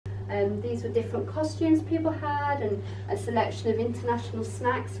These were different costumes people had and a selection of international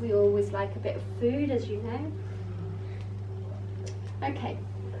snacks. We always like a bit of food, as you know. Okay,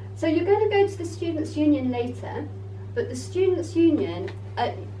 so you're going to go to the Students' Union later, but the Students' Union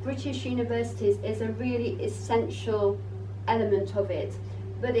at British universities is a really essential element of it.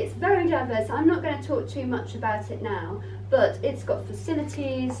 But it's very diverse. I'm not going to talk too much about it now, but it's got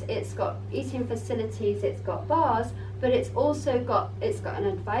facilities, it's got eating facilities, it's got bars, but it's also got an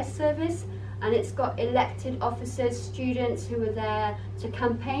advice service, and it's got elected officers, students who are there to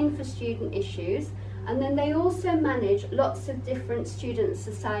campaign for student issues. And then they also manage lots of different student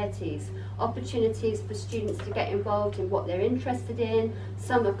societies, opportunities for students to get involved in what they're interested in.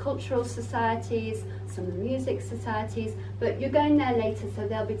 Some are cultural societies, some are music societies, but you're going there later, so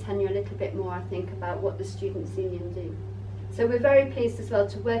they'll be telling you a little bit more, I think, about what the Students' Union do. So we're very pleased as well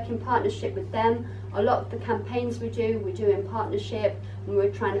to work in partnership with them. A lot of the campaigns we do in partnership, and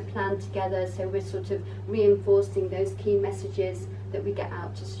we're trying to plan together, so we're sort of reinforcing those key messages that we get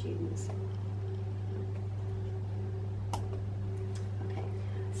out to students.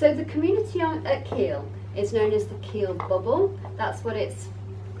 So the community at Keele is known as the Keele Bubble. That's what it's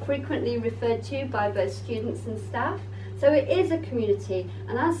frequently referred to by both students and staff. So it is a community,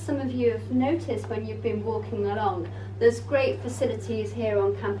 and as some of you have noticed when you've been walking along, there's great facilities here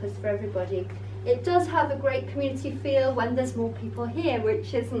on campus for everybody. It does have a great community feel when there's more people here,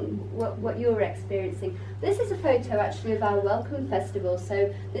 which isn't what you're experiencing. This is a photo actually of our Welcome Festival.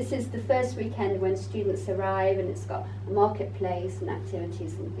 So this is the first weekend when students arrive, and it's got a marketplace and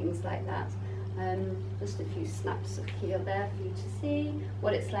activities and things like that. Just a few snaps of Keele there for you to see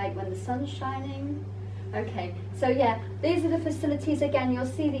what it's like when the sun's shining. Okay, so yeah, these are the facilities. Again, you'll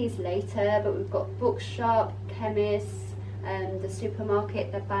see these later, but we've got bookshop, chemists, the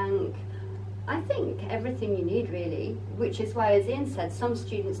supermarket, the bank. I think everything you need really, which is why, as Ian said, some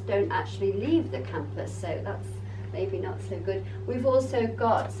students don't actually leave the campus, so that's maybe not so good. We've also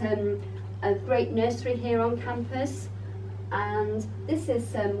got a great nursery here on campus, and this is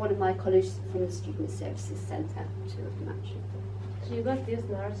one of my colleagues from the Student Services Centre, two of them actually. So you got this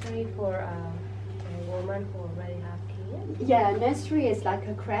nursery for a woman who already have kids? Yeah, nursery is like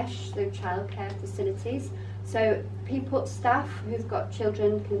a creche, so childcare facilities. So staff who've got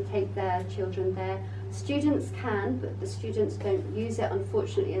children can take their children there. Students can, but the students don't use it,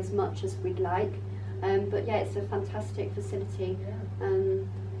 unfortunately, as much as we'd like. But yeah, it's a fantastic facility. Yeah.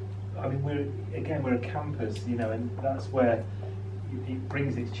 I mean, we're a campus, you know, and that's where it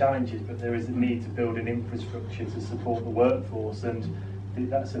brings its challenges, but there is a need to build an infrastructure to support the workforce, and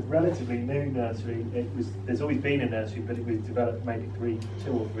that's a relatively new nursery. There's always been a nursery, but it was developed maybe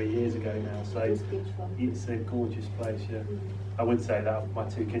 2 or 3 years ago now. So it's a gorgeous place. Yeah, I would say that my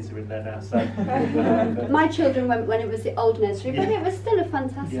 2 kids are in there now. So my children went when it was the old nursery, but it was still a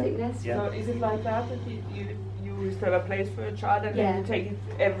fantastic nursery. Yeah. So is it like that you still have a place for a child and then you take it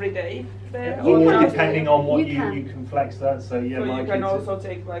every day there? Or depending on what you can flex that. So yeah, so you can also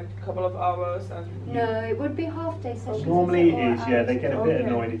take like a couple of hours. And no, it would be half-day sessions. Normally it is, yeah. They get a bit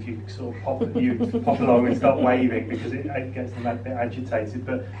annoyed if you sort of pop along and start waving, because it gets them a bit agitated.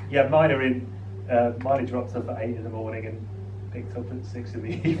 But yeah, mine are dropped up at 8 in the morning and picked up at 6 in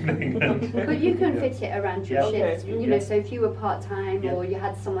the evening. But you can fit it around your shifts, you know, so if you were part-time or you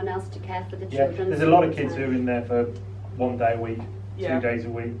had someone else to care for the children. There's a lot of kids who are in there for 1 day a week, 2 days a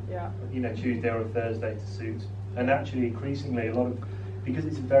week, you know, Tuesday or a Thursday to suit. And actually, increasingly, because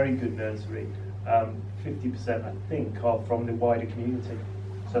it's a very good nursery, 50% I think are from the wider community.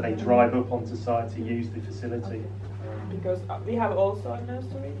 So they drive up onto site to use the facility. Because we have also a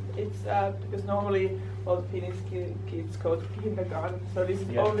nursery. It's because normally all the Finnish kids go to kindergarten, so this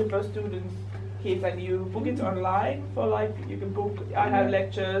is only for students, kids, and you book it online for like, you can book, I have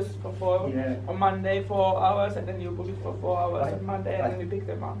lectures for on Monday 4 hours, and then you book it for 4 hours on Monday, and then you pick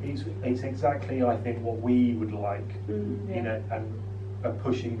them up. It's exactly, I think, what we would like, you know, and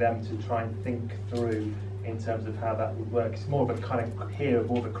pushing them to try and think through in terms of how that would work. It's more of a kind of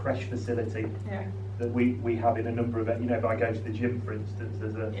more of a creche facility that we have in a number of, you know, if I go to the gym, for instance,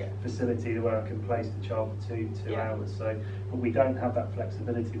 there's a facility where I can place the child for two hours. So, but we don't have that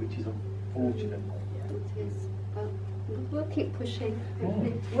flexibility, which is unfortunate. It is. But we'll keep pushing,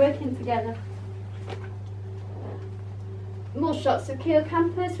 working together. More shots of Keele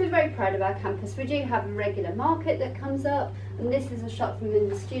campus. We're very proud of our campus. We do have a regular market that comes up, and this is a shot from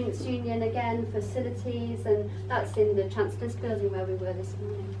the Students' Union again, facilities, and that's in the Chancellor's building where we were this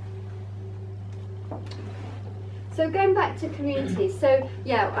morning. So going back to community, so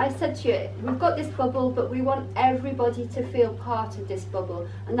yeah, I said to you, we've got this bubble, but we want everybody to feel part of this bubble,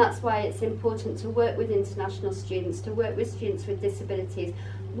 and that's why it's important to work with international students, to work with students with disabilities,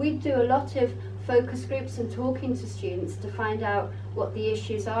 we do a lot of focus groups and talking to students to find out what the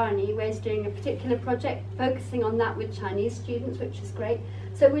issues are, and Yiwei's doing a particular project focusing on that with Chinese students, which is great.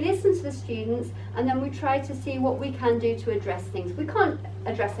 So we listen to the students and then we try to see what we can do to address things. We can't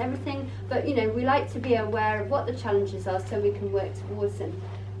address everything, but you know, we like to be aware of what the challenges are so we can work towards them.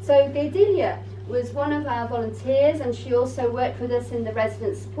 So Gaidilia was one of our volunteers, and she also worked with us in the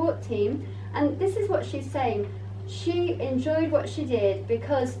resident support team, and this is what she's saying. She enjoyed what she did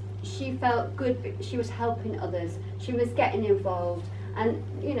because she felt good, she was helping others, she was getting involved, and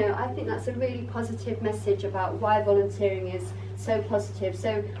you know, I think that's a really positive message about why volunteering is so positive.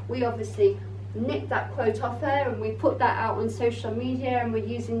 So we obviously nicked that quote off her and we put that out on social media, and we're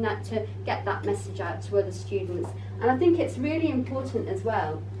using that to get that message out to other students. And I think it's really important as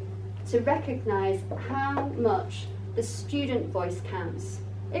well to recognise how much the student voice counts.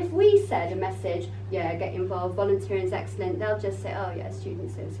 If we said a message, yeah, get involved, volunteering is excellent, they'll just say, oh yeah,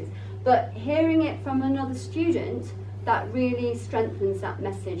 student services. But hearing it from another student, that really strengthens that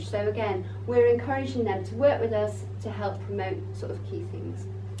message. So again, we're encouraging them to work with us to help promote sort of key things.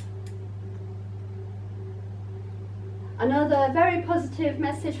 Another very positive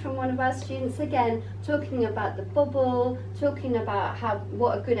message from one of our students, again, talking about the bubble, talking about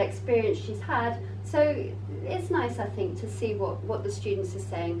what a good experience she's had. So it's nice, I think, to see what the students are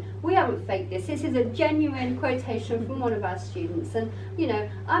saying. We haven't faked this. This is a genuine quotation from one of our students. And, you know,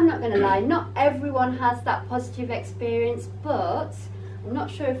 I'm not going to lie, not everyone has that positive experience, but I'm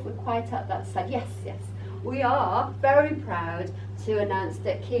not sure if we're quite at that side. Yes, yes. We are very proud to announce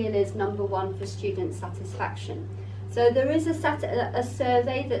that Kiel is #1 for student satisfaction. So there is a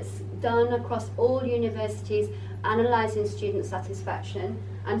survey that's done across all universities analysing student satisfaction,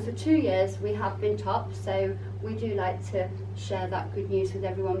 and for 2 years we have been top, so we do like to share that good news with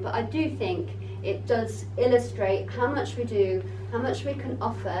everyone. But I do think it does illustrate how much we do, how much we can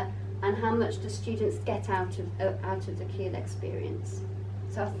offer, and how much the students get out of the Kiel experience.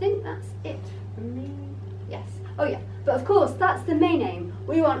 So I think that's it from me. Yes. Oh yeah, but of course that's the main aim.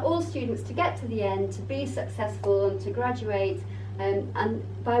 We want all students to get to the end, to be successful and to graduate, and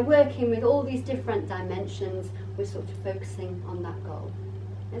by working with all these different dimensions, we're sort of focusing on that goal.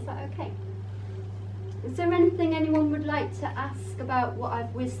 Is that okay? Is there anything anyone would like to ask about what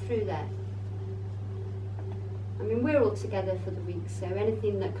I've whizzed through there? I mean, we're all together for the week, so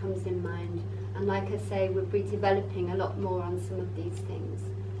anything that comes in mind, and like I say, we'll be developing a lot more on some of these things.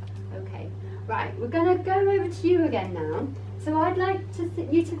 Okay. Right, we're going to go over to you again now. So I'd like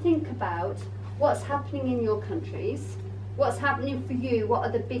you to think about what's happening in your countries, what's happening for you, what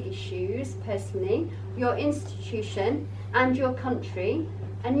are the big issues personally, your institution and your country,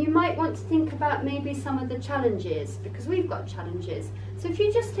 and you might want to think about maybe some of the challenges, because we've got challenges. So if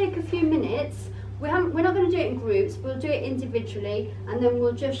you just take a few minutes, we're not going to do it in groups, we'll do it individually, and then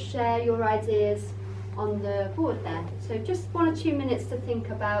we'll just share your ideas on the board there. So just 1 or 2 minutes to think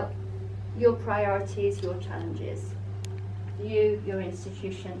about your priorities, your challenges, you, your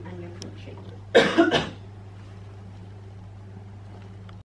institution and your country.